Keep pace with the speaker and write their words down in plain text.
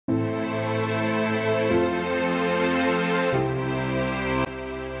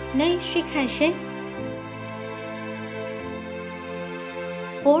Nay Shikhashi.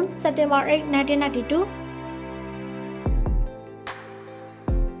 Born September 8, 1992.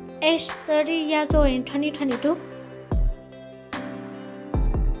 Age 30 years old in 2022.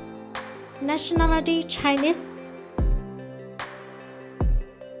 Nationality Chinese.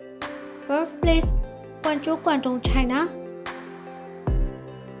 Birthplace Guangzhou, Guangdong, China.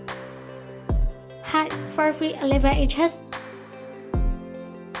 Height 5 feet 11 inches.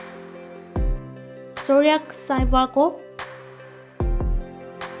 Zodiac sign Virgo.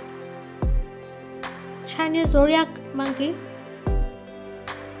 Chinese zodiac monkey.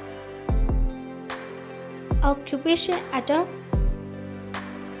 Occupation actor.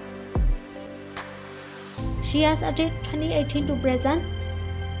 She has acted 2018 to present.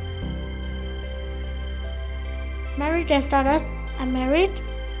 Married status unmarried.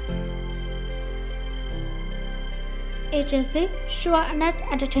 Agency SureNet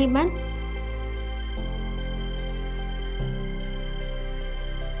Entertainment.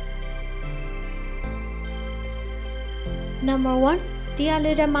 Number 1. Dear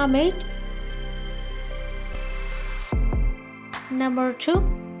Little Mermaid. Number 2.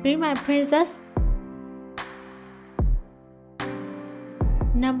 Be My Princess.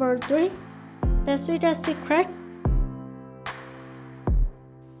 Number 3. The Sweetest Secret.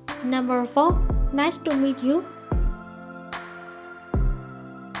 Number 4. Nice to meet you.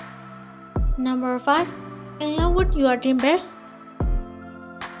 Number 5. In love with your timbers.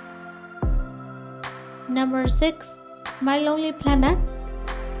 Number 6. My Lonely Planet.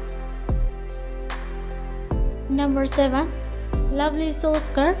 Number 7. Lovely Soul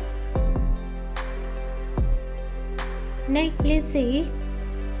Skirt. Name Lindsay.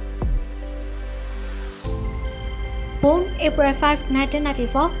 Born April 5,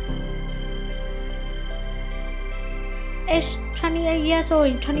 1994. Age 28 years old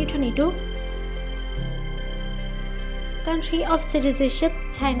in 2022. Country of citizenship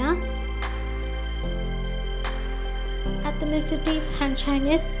China. Ethnicity Han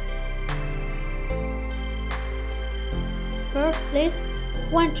Chinese. Birthplace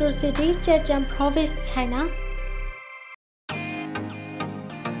Guangzhou City, Zhejiang Province, China.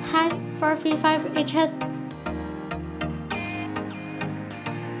 Height 4 feet 5 inches.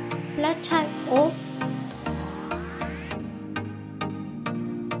 Blood type O.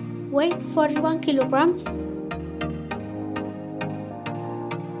 Weight 41 kilograms.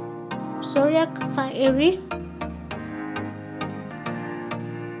 Zodiac sign Aries.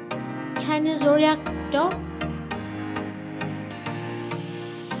 Chinese zodiac dog.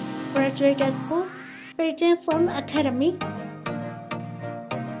 Graduate school Beijing Film Academy.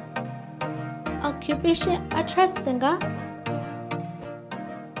 Occupation actress singer.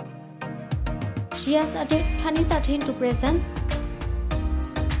 She has acted 2013 to present.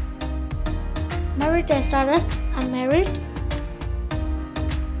 Married status unmarried.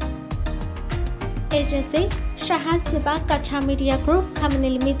 Agency Shanghai Siba Gacha Media Group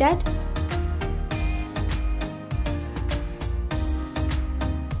Company Limited.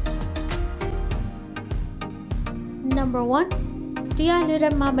 Number 1. Dear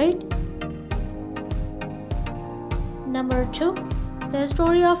Little Mermaid. Number 2. The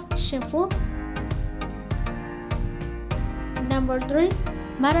Story of Shinfu. Number 3.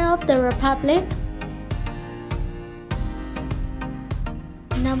 Mother of the Republic.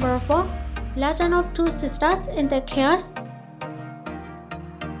 Number 4. Legend of Two Sisters in the Chaos.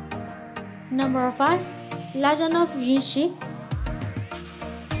 Number 5. Legend of Yunxi.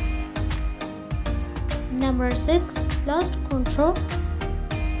 Number 6. Lost Control.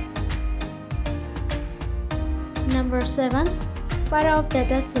 Number 7. Fighter of the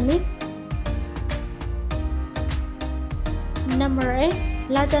Destiny. Number 8.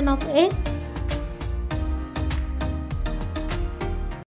 Legend of Ace.